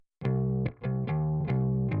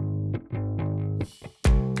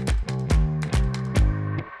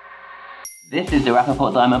This is the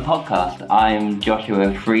Rappaport Diamond Podcast. I'm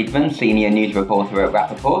Joshua Friedman, Senior News Reporter at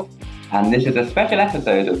Rappaport, and this is a special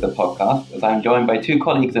episode of the podcast as I'm joined by two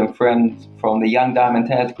colleagues and friends from the Young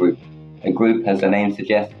Diamantaires group, a group, as the name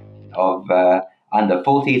suggests, of under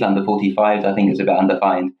 40s, under 45s. I think it's a bit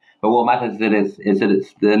undefined. But what matters is that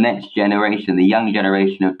it's the next generation, the young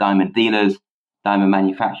generation of diamond dealers, diamond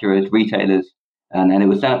manufacturers, retailers, and it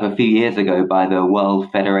was set up a few years ago by the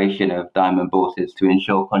World Federation of Diamond Bourses to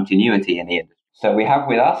ensure continuity in the industry. So we have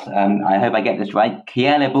with us, I hope I get this right,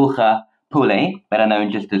 Kealeboga Pule, better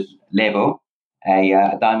known just as Lebo,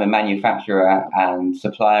 a diamond manufacturer and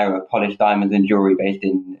supplier of polished diamonds and jewelry based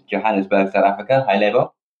in Johannesburg, South Africa. Hi,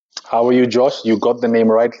 Lebo. How are you, Josh? You got the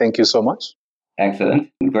name right. Thank you so much.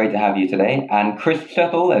 Excellent. Great to have you today. And Chris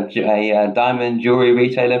Zoettl, a diamond jewelry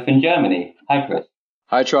retailer from Germany. Hi, Chris.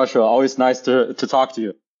 Hi, Joshua. Always nice to talk to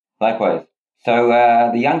you. Likewise. So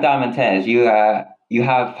the Young Diamantaires, you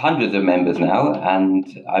have hundreds of members now, and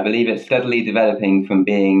I believe it's steadily developing from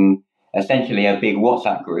being essentially a big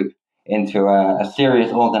WhatsApp group into a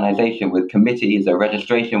serious organization with committees, a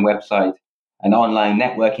registration website, an online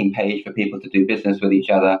networking page for people to do business with each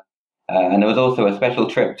other. And there was also a special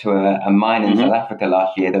trip to a mine in South Africa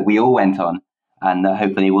last year that we all went on, and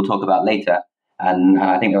hopefully we'll talk about later. And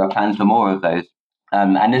I think there are plans for more of those.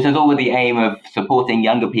 And this is all with the aim of supporting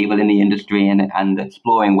younger people in the industry and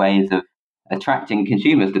exploring ways of attracting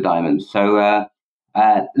consumers to diamonds. So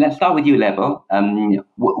let's start with you, Lebo.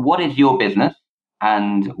 What is your business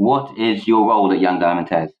and what is your role at Young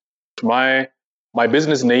Diamantaires? My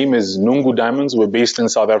business name is Nungu Diamonds. We're based in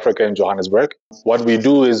South Africa in Johannesburg. What we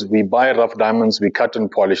do is we buy rough diamonds, we cut and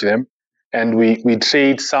polish them, and we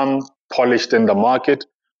trade some polished in the market.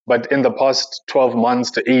 But in the past 12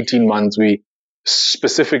 months to 18 months, we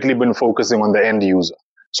specifically been focusing on the end user.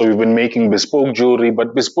 So we've been making bespoke jewelry,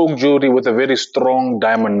 but bespoke jewelry with a very strong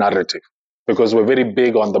diamond narrative, because we're very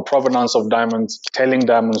big on the provenance of diamonds, telling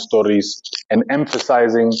diamond stories, and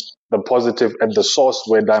emphasizing the positive at the source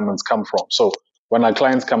where diamonds come from. So when our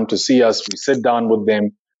clients come to see us, we sit down with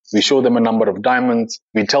them, we show them a number of diamonds,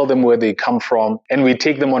 we tell them where they come from, and we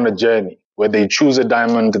take them on a journey where they choose a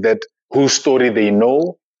diamond whose story they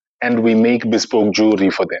know, and we make bespoke jewelry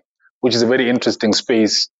for them, which is a very interesting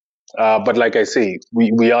space. But like I say,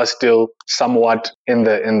 we are still somewhat in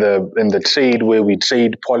the trade where we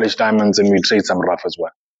trade polished diamonds and we trade some rough as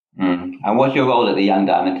well. And what's your role at the Young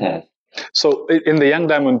Diamantaires? So in the Young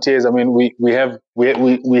Diamantaires, I mean,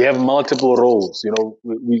 we have multiple roles. You know,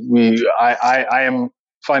 I am,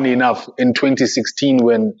 funny enough, in 2016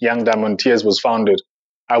 when Young Diamantaires was founded,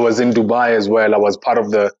 I was in Dubai as well. I was part of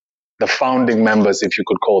the founding members, if you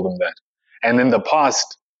could call them that. And in the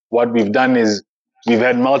past, what we've done is we've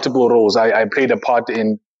had multiple roles. I played a part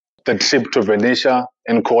in the trip to Venetia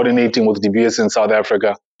and coordinating with DBS in South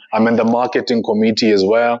Africa. I'm in the marketing committee as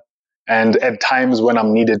well. And at times when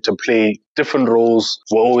I'm needed to play different roles,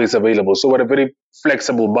 we're always available. So we're a very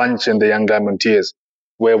flexible bunch in the Young Diamantaires,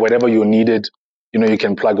 where whatever you're needed, you know, you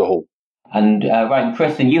can plug a hole. And right,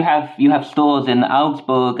 Chris, and you have stores in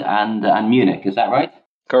Augsburg and Munich, is that right?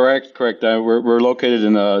 Correct. We're located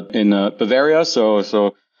in Bavaria.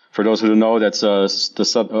 So for those who don't know, that's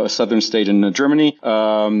the southern state in Germany.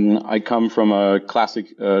 I come from a classic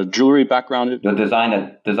jewelry background. You're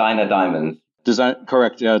designer diamonds.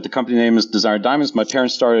 Correct. Yeah, the company name is Designer Diamonds. My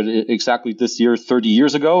parents started exactly this year, 30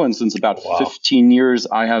 years ago, and since about 15 years,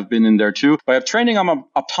 I have been in there too. By training, I'm an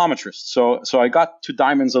optometrist, so I got to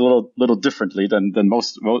diamonds a little differently than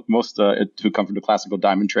most who come from the classical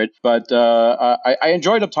diamond trade. But I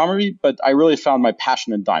enjoyed optometry, but I really found my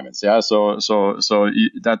passion in diamonds. Yeah, so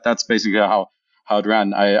that's basically how it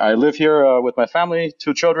ran. I live here with my family,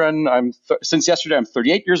 2 children. Since yesterday, I'm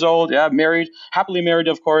 38 years old. Yeah, married, happily married,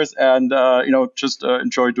 of course, and just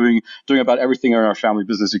enjoy doing about everything in our family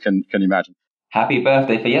business you can imagine. Happy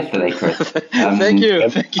birthday for yesterday, Chris. Thank you.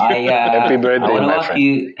 Happy birthday, I want to my ask friend.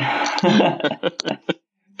 you.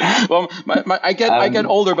 Well, I get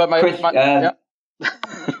older, but Chris, yeah.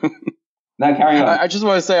 No, carry on. I just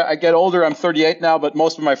want to say I get older. I'm 38 now, but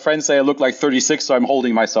most of my friends say I look like 36, so I'm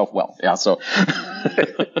holding myself well. Yeah, so.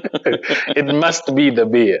 It must be the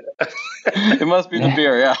beer. It must be the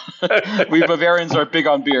beer, yeah. We Bavarians are big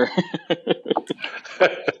on beer.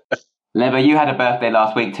 Lebo, you had a birthday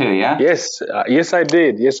last week too, yeah? Yes, I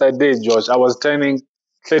did. Yes, I did, Josh. I was turning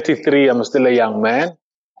 33. I'm still a young man.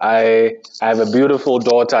 I have a beautiful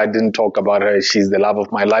daughter. I didn't talk about her. She's the love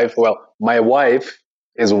of my life. Well, my wife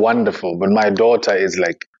is wonderful, but my daughter is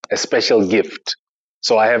like a special gift.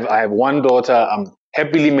 So I have one daughter. I'm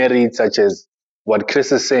happily married, such as what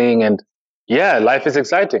Chris is saying, and yeah, life is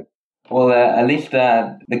exciting. Well, at least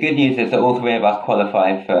the good news is that all three of us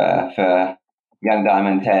qualify for Young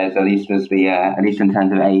Diamantaires, at least at least in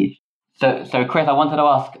terms of age. So Chris, I wanted to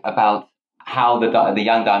ask about how the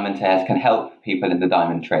Young Diamantaires can help people in the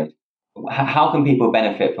diamond trade. How can people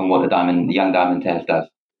benefit from what the Young Diamantaires does?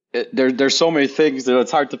 There's so many things that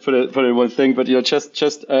it's hard to put it in one thing, but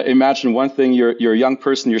just imagine one thing: you're a young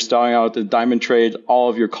person, you're starting out the diamond trade. All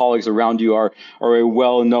of your colleagues around you are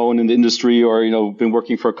well known in the industry, or been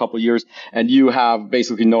working for a couple of years, and you have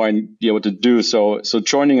basically no idea what to do. So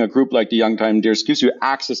joining a group like the Young Diamantaires gives you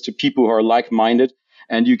access to people who are like-minded,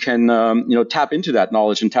 and you can tap into that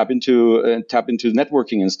knowledge and tap into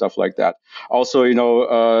networking and stuff like that. Also,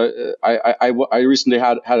 I recently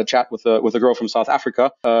had a chat with a girl from South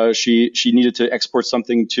Africa. She needed to export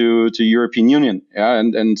something to European Union, yeah,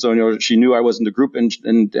 and so she knew I was in the group, and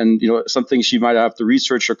something she might have to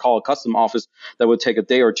research or call a custom office that would take a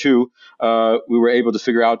day or two. We were able to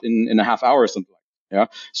figure out in a half hour or something. Yeah.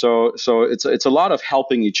 So it's a lot of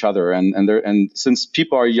helping each other, and since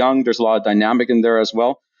people are young, there's a lot of dynamic in there as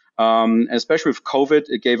well. Especially with COVID,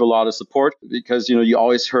 it gave a lot of support because you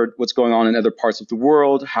always heard what's going on in other parts of the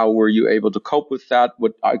world. How were you able to cope with that?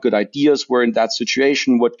 What good ideas were in that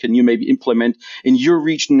situation? What can you maybe implement in your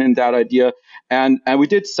region in that idea? And we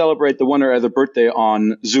did celebrate the one or other birthday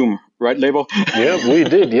on Zoom, right, Lebo? Yeah, we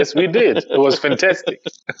did. Yes, we did. It was fantastic.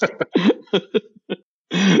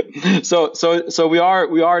 So we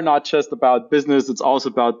are not just about business. It's also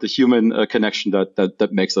about the human connection that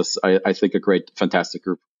makes us, I think, a great, fantastic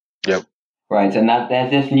group. Yep. Right, and that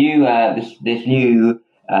there's this new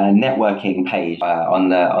networking page on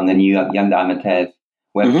the new Young Diamantaires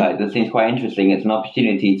website that seems quite interesting. It's an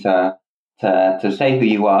opportunity to say who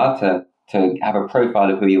you are, to have a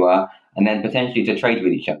profile of who you are, and then potentially to trade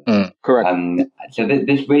with each other. Correct. So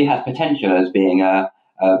this really has potential as being a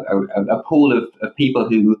pool of people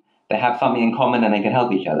who they have something in common and they can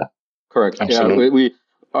help each other. Correct. Absolutely. Yeah, we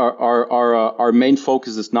our main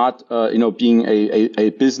focus is not being a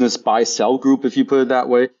business buy sell group, if you put it that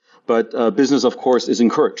way. But business, of course, is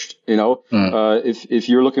encouraged. If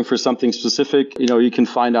you're looking for something specific, you can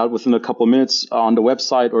find out within a couple of minutes on the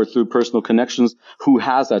website or through personal connections who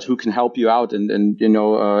has that, who can help you out, and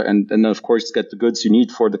then of course get the goods you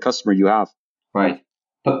need for the customer you have. Right.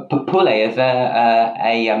 Pule is a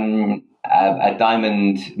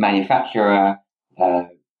diamond manufacturer,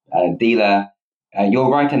 dealer. You're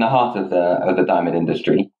right in the heart of the diamond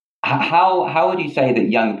industry. How would you say that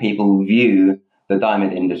young people view the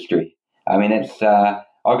diamond industry? I mean, it's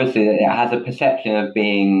obviously it has a perception of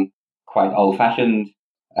being quite old-fashioned,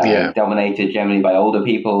 dominated generally by older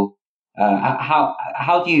people.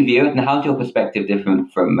 How do you view it, and how's your perspective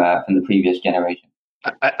different from the previous generation?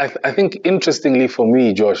 I think interestingly for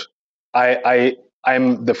me, Josh,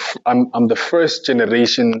 I'm the first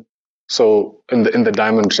generation. So in the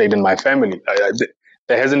diamond trade in my family,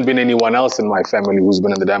 there hasn't been anyone else in my family who's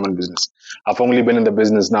been in the diamond business. I've only been in the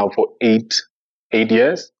business now for eight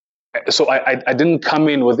years. So I didn't come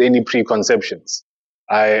in with any preconceptions.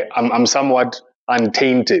 I'm somewhat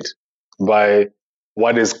untainted by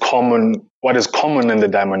what is common in the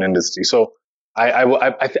diamond industry. So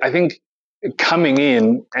I think coming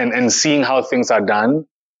in and seeing how things are done,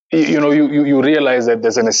 you realize that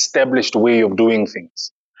there's an established way of doing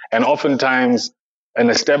things. And oftentimes, an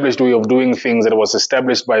established way of doing things that was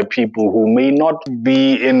established by people who may not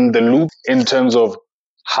be in the loop in terms of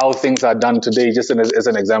how things are done today. Just as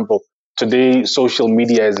an example, today, social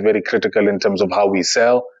media is very critical in terms of how we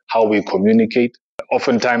sell, how we communicate.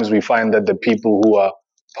 Oftentimes, we find that the people who are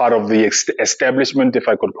part of the establishment, if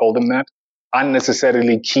I could call them that, aren't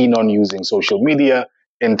necessarily keen on using social media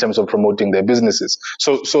in terms of promoting their businesses.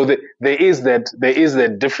 So there is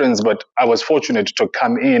that difference, but I was fortunate to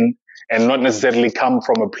come in and not necessarily come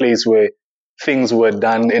from a place where things were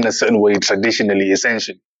done in a certain way traditionally,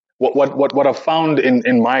 essentially. What I've found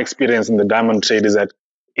in my experience in the diamond trade is that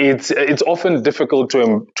it's often difficult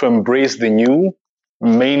to embrace the new,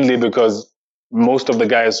 mainly because most of the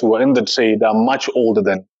guys who are in the trade are much older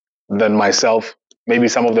than myself. Maybe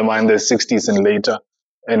some of them are in their 60s and later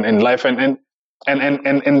in life. And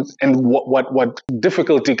what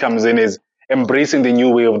difficulty comes in is embracing the new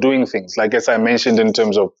way of doing things. Like as I mentioned, in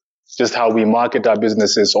terms of just how we market our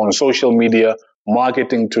businesses on social media,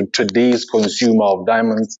 marketing to today's consumer of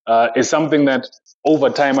diamonds is something that over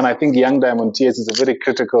time, and I think Young Diamantaires is a very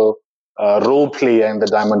critical role player in the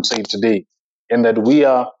diamond trade today, in that we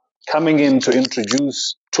are coming in to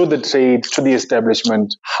introduce to the trade, to the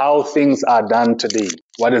establishment, how things are done today,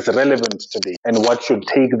 what is relevant today, and what should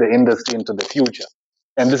take the industry into the future.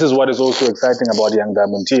 And this is what is also exciting about Young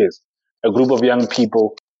Diamantaires, a group of young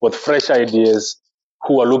people with fresh ideas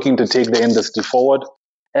who are looking to take the industry forward.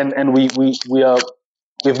 And we are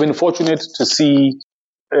we've been fortunate to see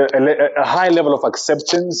a high level of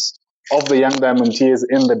acceptance of the Young Diamantaires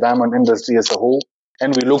in the diamond industry as a whole.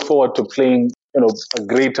 And we look forward to playing, a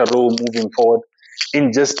greater role moving forward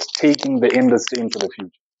in just taking the industry into the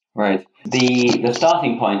future. Right. The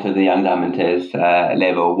starting point of the Young Diamantaires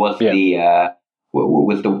level was the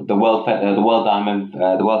World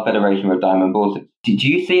Federation of Diamond Balls. Do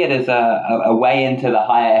you see it as a way into the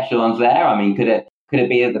higher echelons there? I mean, could it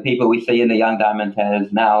be that the people we see in the Young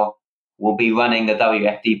Diamantaires now will be running the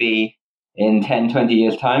WFDB in 10, 20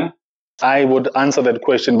 years' time? I would answer that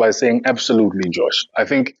question by saying absolutely, Josh. I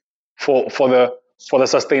think for the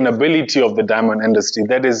sustainability of the diamond industry,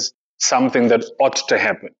 that is something that ought to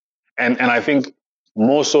happen. And I think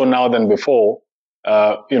more so now than before,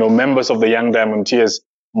 members of the Young Diamantaires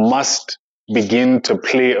must begin to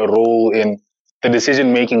play a role in the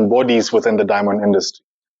decision-making bodies within the diamond industry,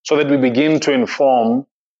 so that we begin to inform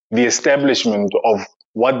the establishment of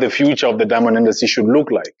what the future of the diamond industry should look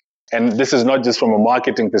like. And this is not just from a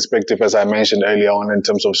marketing perspective, as I mentioned earlier on, in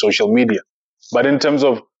terms of social media, but in terms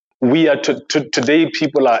of today,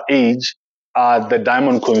 people our age are the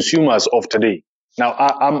diamond consumers of today. Now,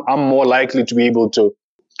 I'm more likely to be able to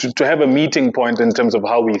have a meeting point in terms of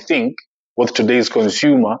how we think with today's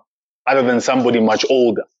consumer, other than somebody much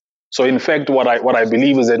older. So, in fact, what I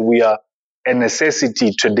believe is that we are a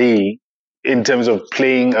necessity today in terms of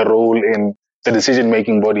playing a role in the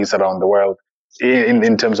decision-making bodies around the world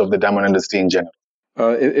in terms of the diamond industry in general.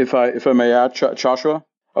 If I may add, Joshua,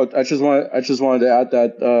 I just wanted to add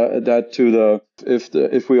that to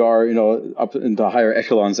if we are up in the higher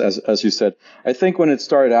echelons as you said. I think when it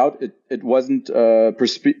started out, it wasn't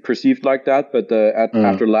perceived like that, but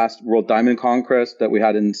after last World Diamond Congress that we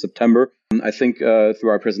had in September, I think through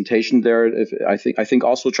our presentation there, I think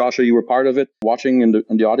also Joshua, you were part of it, watching in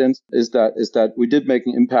the audience, is that we did make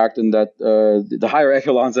an impact, and that the higher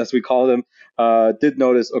echelons, as we call them, did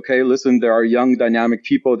notice. Okay, listen, there are young, dynamic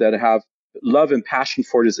people that have love and passion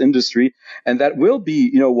for this industry, and that will be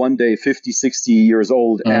one day 50, 60 years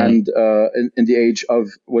old, and in the age of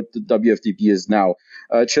what the WFDB is now.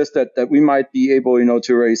 Just that we might be able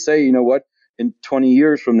to already say, what, in 20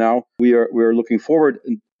 years from now we're looking forward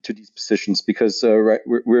to these positions, because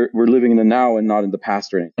we're living in the now and not in the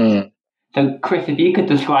past or anything. So Chris, if you could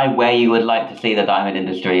describe where you would like to see the diamond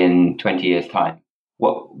industry in 20 years' time,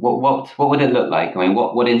 what would it look like? I mean,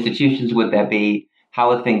 what institutions would there be?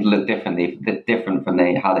 How would things look different from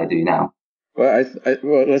how they do now? Well,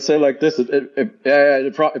 well, let's say like this: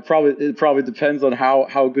 it probably depends on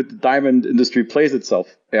how good the diamond industry plays itself.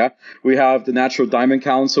 Yeah, we have the Natural Diamond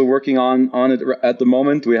Council working on it at the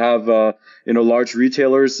moment. We have large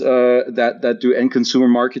retailers that do end consumer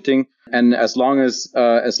marketing, and as long as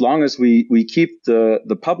we keep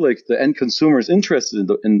the public, the end consumers, interested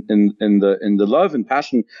in the love and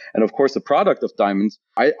passion, and of course the product of diamonds,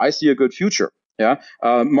 I see a good future. Yeah,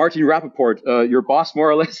 Martin Rappaport, your boss, more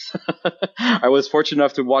or less. I was fortunate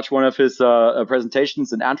enough to watch one of his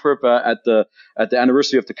presentations in Antwerp at the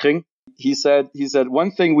anniversary of the Kring. He said one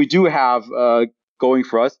thing we do have going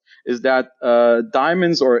for us is that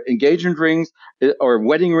diamonds or engagement rings or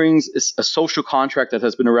wedding rings is a social contract that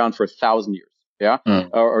has been around for 1,000 years. Yeah,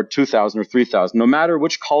 or 2,000 or 3,000. No matter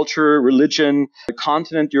which culture, religion,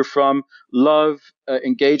 continent you're from, love,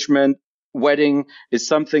 engagement, wedding is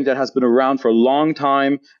something that has been around for a long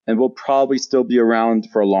time and will probably still be around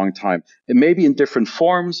for a long time. It may be in different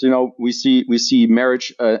forms. We see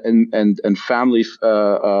marriage and family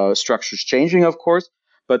structures changing, of course,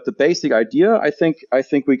 but the basic idea, I think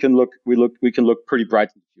we can look pretty bright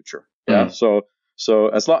in the future. Yeah. So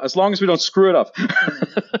as long as we don't screw it up.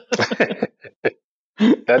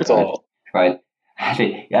 That's all. Right.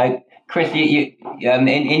 Actually, Chris, you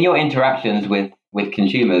in your interactions with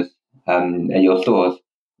consumers at your stores,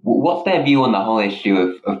 what's their view on the whole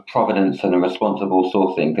issue of provenance and responsible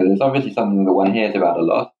sourcing? Because it's obviously something that one hears about a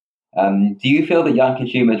lot. Do you feel that young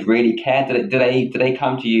consumers really care? Do they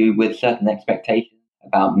come to you with certain expectations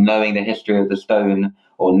about knowing the history of the stone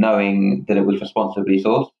or knowing that it was responsibly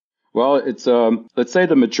sourced? Well, it's let's say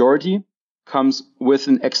the majority comes with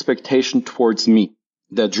an expectation towards me,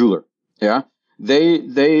 the jeweler. Yeah,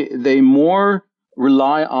 they more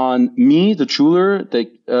rely on me, the jeweler,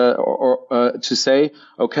 to say,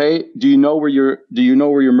 okay, do you know where your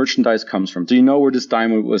merchandise comes from? Do you know where this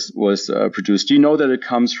diamond was produced? Do you know that it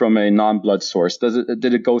comes from a non-blood source? Did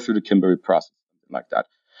it go through the Kimberley process, something like that?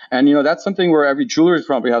 And, that's something where every jewelry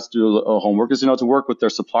company has to do homework is, to work with their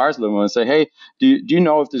suppliers and say, hey, do you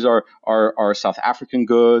know if these are South African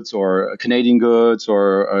goods or Canadian goods,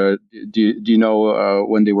 or do you know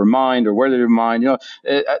when they were mined or where they were mined?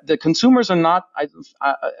 The consumers are not,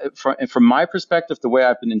 from my perspective, the way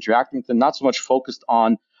I've been interacting with them, not so much focused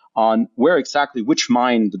on where exactly which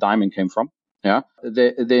mine the diamond came from. Yeah,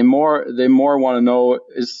 they more want to know,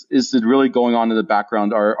 is it really going on in the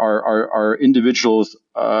background? Are individuals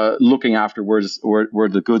looking after where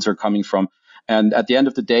the goods are coming from? And at the end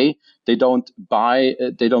of the day, they don't buy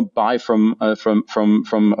from a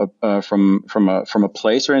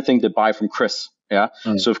place or anything. They buy from Chris. Yeah.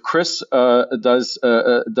 So if Chris does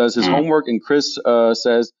his homework, and Chris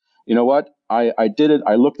says, you know what, I did it.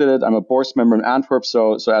 I looked at it. I'm a board member in Antwerp.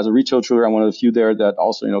 So as a retail jeweler, I'm one of the few there that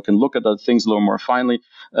also, can look at the things a little more finely.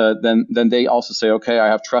 Then they also say, okay, I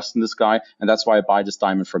have trust in this guy, and that's why I buy this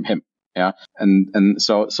diamond from him. Yeah. And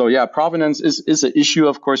so yeah, provenance is an issue.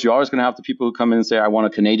 Of course, you're always going to have the people who come in and say, I want a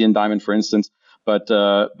Canadian diamond, for instance, but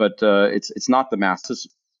it's not the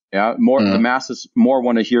masses. Yeah, the masses more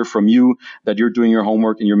want to hear from you that you're doing your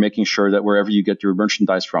homework and you're making sure that wherever you get your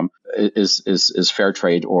merchandise from is fair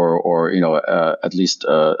trade or at least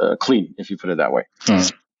clean, if you put it that way.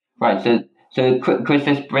 Right. So Chris,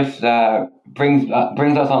 this brings us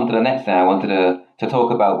on to the next thing I wanted to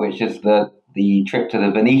talk about, which is the trip to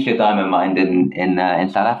the Venetia diamond mine in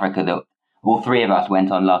South Africa that all three of us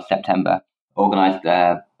went on last September, organised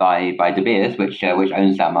by De Beers, which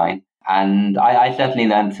owns that mine. And I certainly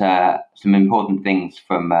learned some important things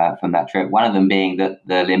from that trip. One of them being that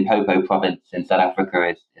the Limpopo province in South Africa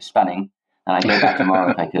is stunning, and I'd go back tomorrow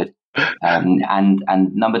if I could.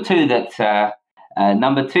 And number two that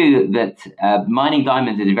mining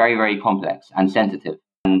diamonds is very, very complex and sensitive.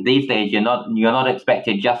 And these days you're not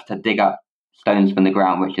expected just to dig up stones from the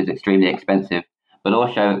ground, which is extremely expensive, but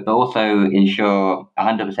also ensure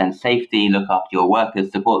 100% safety, look after your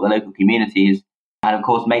workers, support the local communities, and of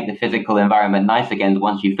course make the physical environment nice again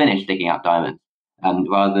once you finish digging up diamonds,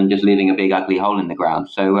 rather than just leaving a big ugly hole in the ground.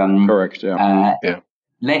 So correct, yeah.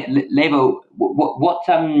 Lebo,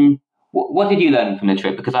 what did you learn from the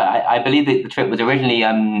trip? Because I believe that the trip was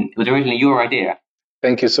originally your idea.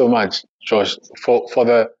 Thank you so much, Josh,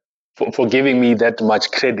 for giving me that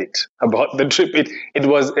much credit about the trip. It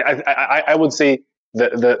was, I would say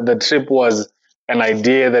the trip was an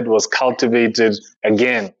idea that was cultivated,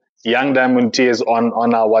 again, Young Diamantaires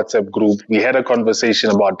on our WhatsApp group. We had a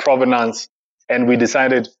conversation about provenance, and we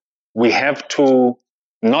decided we have to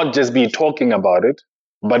not just be talking about it,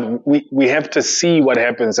 but we have to see what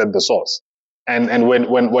happens at the source. And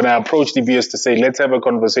when I approached the BS to say, let's have a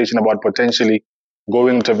conversation about potentially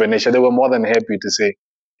going to Venetia, they were more than happy to say,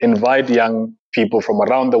 invite young people from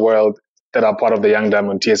around the world that are part of the Young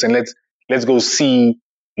Diamantaires, and let's go see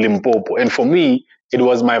Limpopo. And for me, it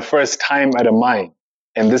was my first time at a mine.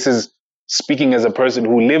 And this is speaking as a person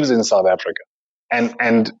who lives in South Africa.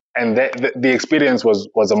 And the experience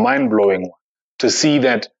was a mind-blowing one, to see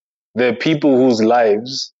that there are people whose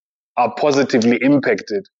lives are positively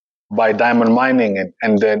impacted by diamond mining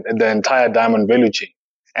and the entire diamond value chain.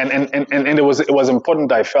 And it was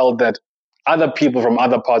important. I felt that other people from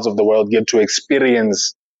other parts of the world get to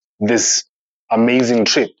experience this amazing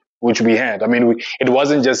trip, which we had. I mean, it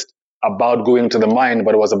wasn't just about going to the mine,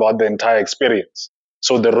 but it was about the entire experience.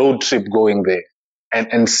 So the road trip going there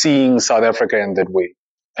and seeing South Africa in that way,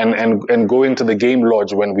 and going to the game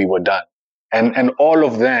lodge when we were done, and all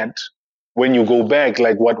of that. When you go back,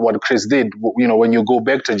 like what Chris did, when you go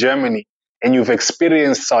back to Germany and you've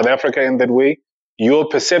experienced South Africa in that way, your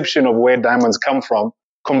perception of where diamonds come from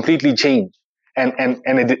completely changed. And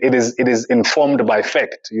it is informed by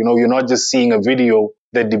fact. You're not just seeing a video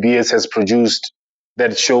that De Beers has produced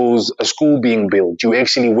that shows a school being built. You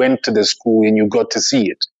actually went to the school and you got to see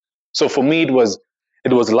it. So for me, it was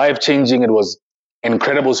life-changing. It was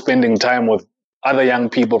incredible spending time with other young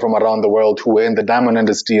people from around the world who were in the diamond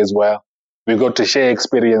industry as well. We got to share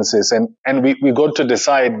experiences, and we got to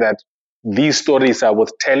decide that these stories are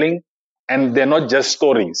worth telling, and they're not just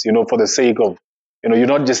stories, for the sake of, you're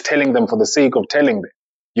not just telling them for the sake of telling them.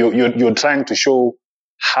 You're trying to show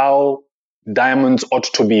how diamonds ought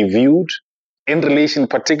to be viewed in relation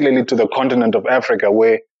particularly to the continent of Africa,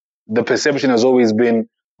 where the perception has always been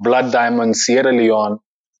blood diamonds, Sierra Leone,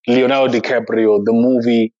 Leonardo DiCaprio, the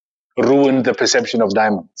movie ruined the perception of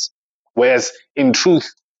diamonds. Whereas in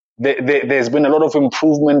truth, there's been a lot of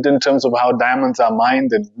improvement in terms of how diamonds are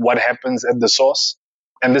mined and what happens at the source.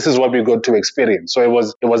 And this is what we got to experience. So it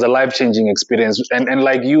was a life-changing experience. And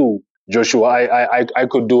like you, Joshua, I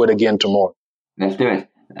could do it again tomorrow. Let's do it.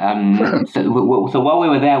 So while we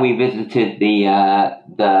were there, we visited the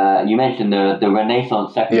you mentioned the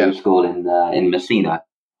Renaissance Secondary School in Messina,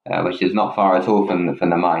 which is not far at all from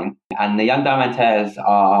the mine. And the Young Diamantaires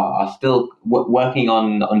are still working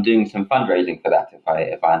on doing some fundraising for that,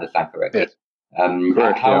 if I understand correctly. Yes.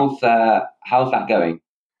 Correct, how's that going?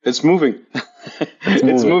 It's moving.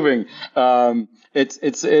 It's moving.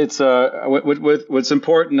 What's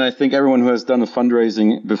important. I think everyone who has done a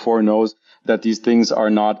fundraising before knows that these things are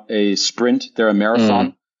not a sprint; they're a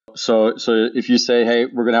marathon. So if you say, hey,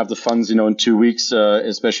 we're going to have the funds, in 2 weeks,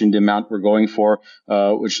 especially in the amount we're going for,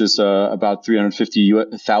 which is about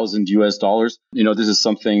 $350,000 US, this is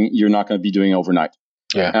something you're not going to be doing overnight.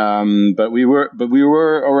 Yeah. But we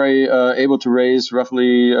were already able to raise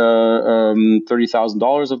roughly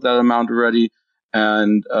 $30,000 of that amount already,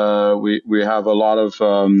 and we have a lot of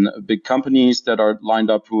big companies that are lined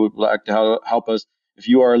up who would like to help us. If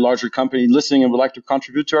you are a larger company listening and would like to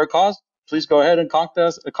contribute to our cause, please go ahead and contact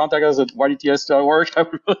us at ydts.org. I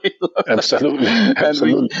would really love that.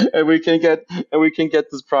 Absolutely. And we can get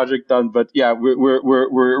this project done. But yeah,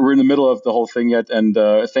 we're in the middle of the whole thing yet, and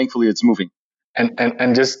thankfully it's moving.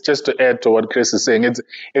 And just to add to what Chris is saying,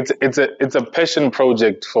 it's a passion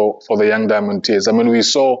project for the Young Diamantaires. I mean, we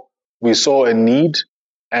saw a need,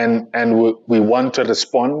 and we want to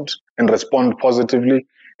respond positively,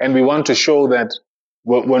 and we want to show that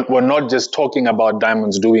we're not just talking about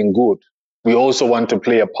diamonds doing good. We also want to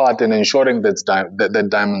play a part in ensuring that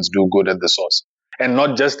diamonds do good at the source, and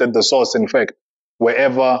not just at the source. In fact,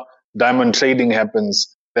 wherever diamond trading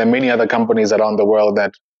happens, there are many other companies around the world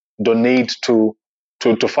that donate to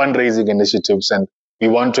fundraising initiatives, and we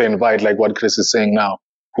want to invite, like what Chris is saying now,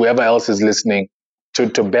 whoever else is listening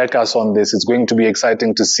to back us on this. It's going to be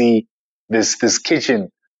exciting to see this kitchen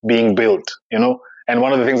being built, And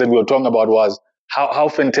one of the things that we were talking about was how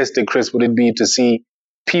fantastic, Chris, would it be to see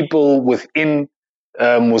people within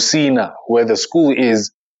Messina, where the school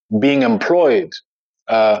is, being employed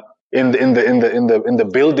in the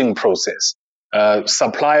building process.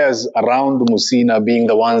 Suppliers around Messina being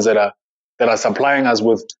the ones that are supplying us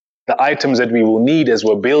with the items that we will need as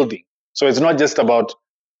we're building. So it's not just about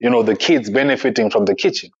the kids benefiting from the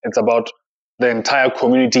kitchen. It's about the entire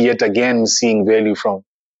community yet again seeing value from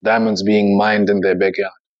diamonds being mined in their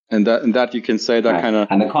backyard. And that you can say that kind of.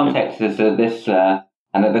 And the context is that this.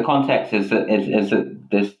 And the context is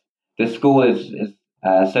that this school is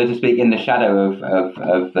so to speak, in the shadow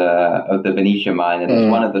of the Venetia mine, and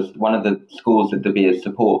it's one of the schools that De Beers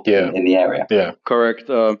support in the area. Yeah, correct.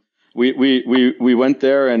 We went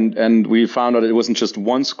there and we found out it wasn't just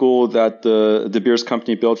one school that the De Beers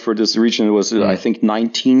company built for this region. It was I think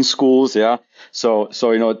 19 schools. Yeah. So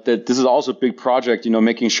that this is also a big project.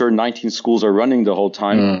 Making sure 19 schools are running the whole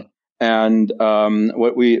time. And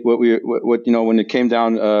what when it came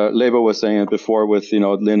down, Lebo was saying it before with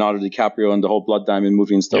Leonardo DiCaprio and the whole blood diamond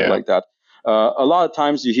movie and stuff like that. A lot of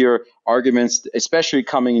times you hear arguments, especially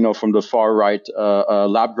coming from the far right,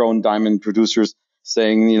 lab grown diamond producers,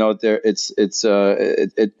 saying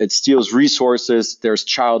it steals resources. There's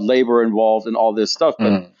child labor involved and all this stuff.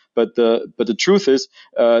 But the truth is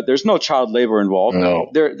there's no child labor involved. No.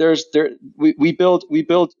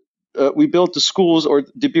 We built the schools, or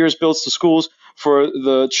De Beers builds the schools for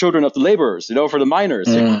the children of the laborers, for the miners.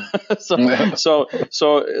 So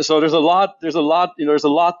there's a lot there's a lot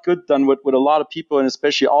good done with a lot of people, and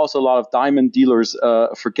especially also a lot of diamond dealers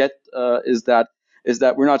forget is that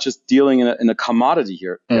we're not just dealing in a commodity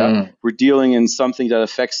here. Yeah? We're dealing in something that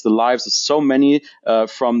affects the lives of so many,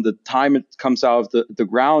 from the time it comes out of the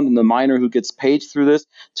ground and the miner who gets paid through this,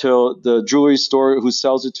 till the jewelry store who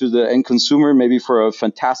sells it to the end consumer, maybe for a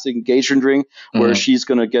fantastic engagement ring where she's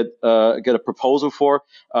going to get a proposal for.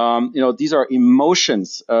 These are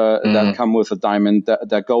emotions that come with a diamond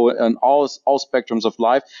that go in all spectrums of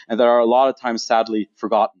life, and that are a lot of times sadly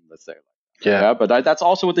forgotten, let's say. Yeah, but that's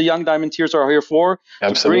also what the Young Diamantaires are here for,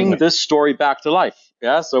 to bring this story back to life.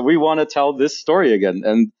 Yeah, so we want to tell this story again,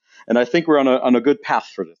 and I think we're on a good path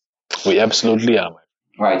for this. We absolutely are.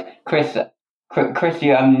 Right, Chris,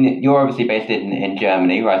 you're obviously based in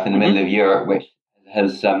Germany, right in the middle of Europe, which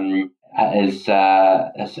has seen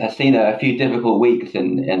a few difficult weeks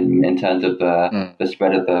in terms of the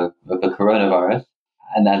spread of the coronavirus,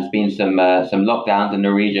 and there's been some lockdowns in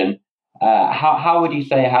the region. How would you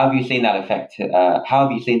say? How have you seen that affect?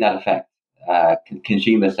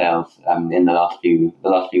 Consumer sales in the last few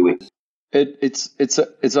weeks?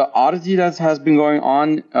 It's an oddity that has been going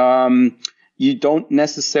on. You don't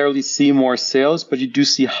necessarily see more sales, but you do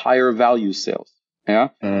see higher value sales. Yeah.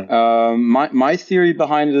 My theory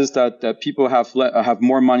behind it is that people have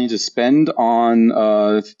more money to spend on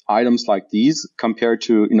items like these compared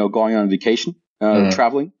to going on vacation,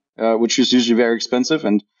 traveling, which is usually very expensive,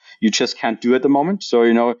 and you just can't do at the moment. So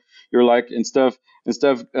you're like instead of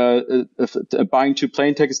buying 2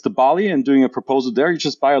 plane tickets to Bali and doing a proposal there, you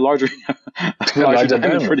just buy a larger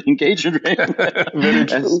diamond for the engagement ring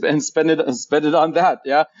and spend it on that.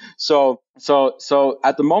 Yeah. So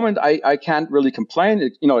at the moment, I can't really complain.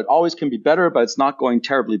 It always can be better, but it's not going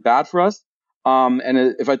terribly bad for us. And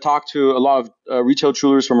if I talk to a lot of retail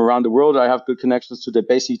jewelers from around the world, I have good connections to. They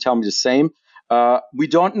basically tell me the same. We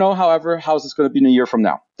don't know, however, how is this going to be in a year from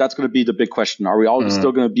now? That's going to be the big question. Are we all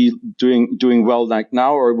still going to be doing well like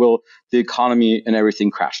now, or will the economy and everything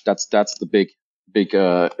crash? That's the big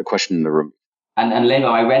question in the room. And Lebo,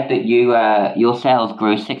 I read that your sales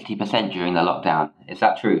grew 60% during the lockdown. Is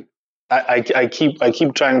that true? I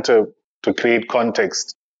keep trying to create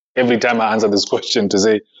context every time I answer this question to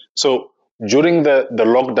say, so during the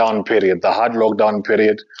lockdown period, the hard lockdown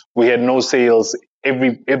period, we had no sales.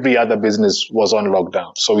 Every other business was on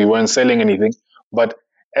lockdown, so we weren't selling anything. But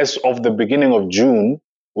as of the beginning of June,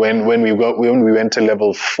 when we went to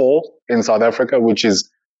level 4 in South Africa, which is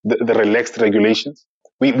the relaxed regulations,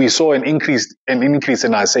 we saw an increase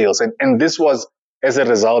in our sales, and this was as a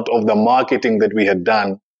result of the marketing that we had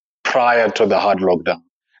done prior to the hard lockdown.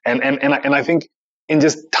 And I think in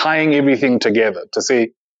just tying everything together to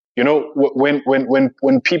say,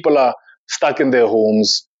 when people are stuck in their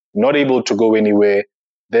homes, not able to go anywhere,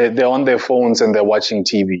 they're on their phones and they're watching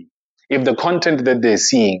TV. If the content that they're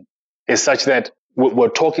seeing is such that we're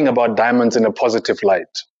talking about diamonds in a positive light,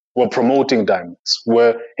 we're promoting diamonds,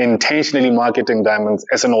 we're intentionally marketing diamonds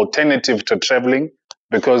as an alternative to traveling,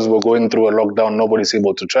 because we're going through a lockdown, nobody's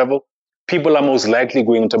able to travel, people are most likely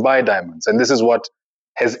going to buy diamonds. And this is what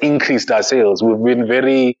has increased our sales. We've been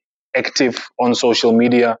very active on social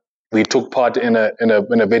media. We took part in a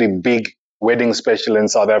very big wedding special in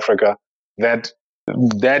South Africa. That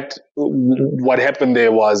what happened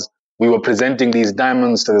there was we were presenting these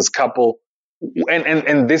diamonds to this couple,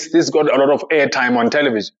 and this got a lot of airtime on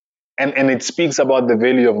television, and it speaks about the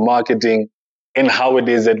value of marketing and how it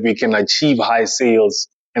is that we can achieve high sales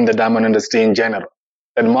in the diamond industry in general.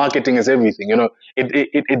 That marketing is everything.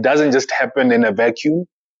 It doesn't just happen in a vacuum.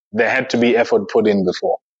 There had to be effort put in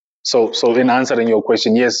before. So in answering your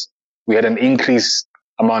question, yes, we had an increased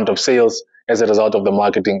amount of sales as a result of the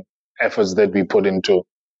marketing efforts that we put into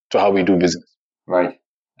how we do business. Right.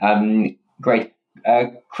 Great.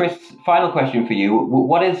 Chris, final question for you.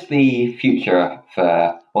 What is the future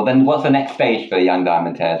what's the next stage for Young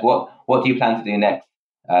Diamantaires? What do you plan to do next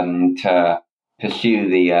to pursue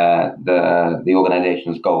the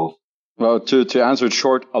organization's goals? Well, to answer it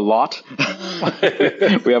short, a lot.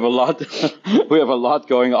 We have a lot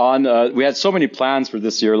going on. We had so many plans for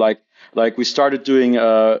this year. Like we started doing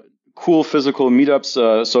cool physical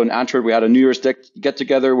meetups. So in Antwerp, we had a New Year's get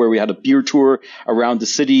together where we had a beer tour around the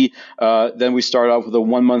city. Then we started off with a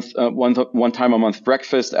one time a month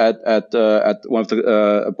breakfast at one of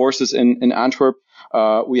the bourses in Antwerp.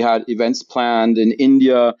 We had events planned in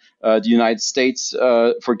India, the United States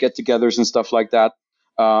for get-togethers and stuff like that.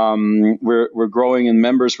 We're growing in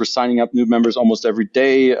members. We're signing up new members almost every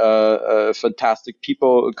day. Fantastic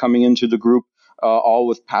people coming into the group, all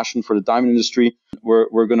with passion for the diamond industry.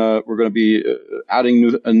 We're gonna be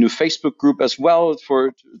adding a new Facebook group as well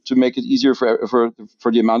to make it easier for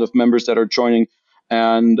the amount of members that are joining,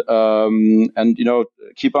 and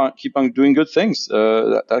keep on doing good things.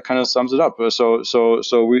 That kind of sums it up.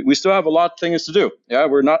 So we still have a lot of things to do. Yeah,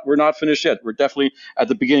 we're not finished yet. We're definitely at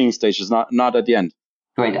the beginning stages, not at the end.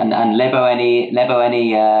 Great. And Lebo,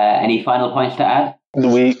 any final points to add?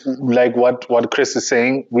 We like what Chris is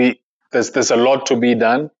saying. There's a lot to be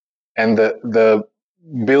done, and the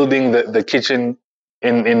building the kitchen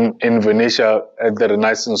in Venetia at the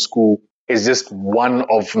Renaissance School is just one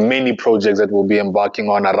of many projects that we'll be embarking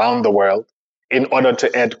on around the world in order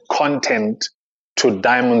to add content to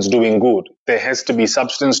diamonds doing good. There has to be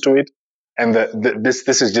substance to it, and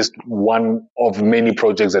this is just one of many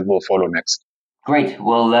projects that will follow next. Great.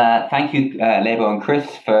 Well, thank you, Lebo and Chris,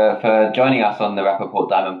 for joining us on the Rappaport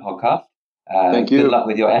Diamond Podcast. Thank you. Good luck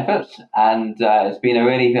with your efforts, and it's been a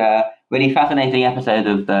really fascinating episode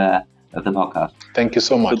of the podcast. Thank you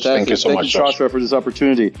so much. Thank you so much, Joshua, for this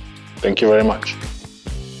opportunity. Thank you very much.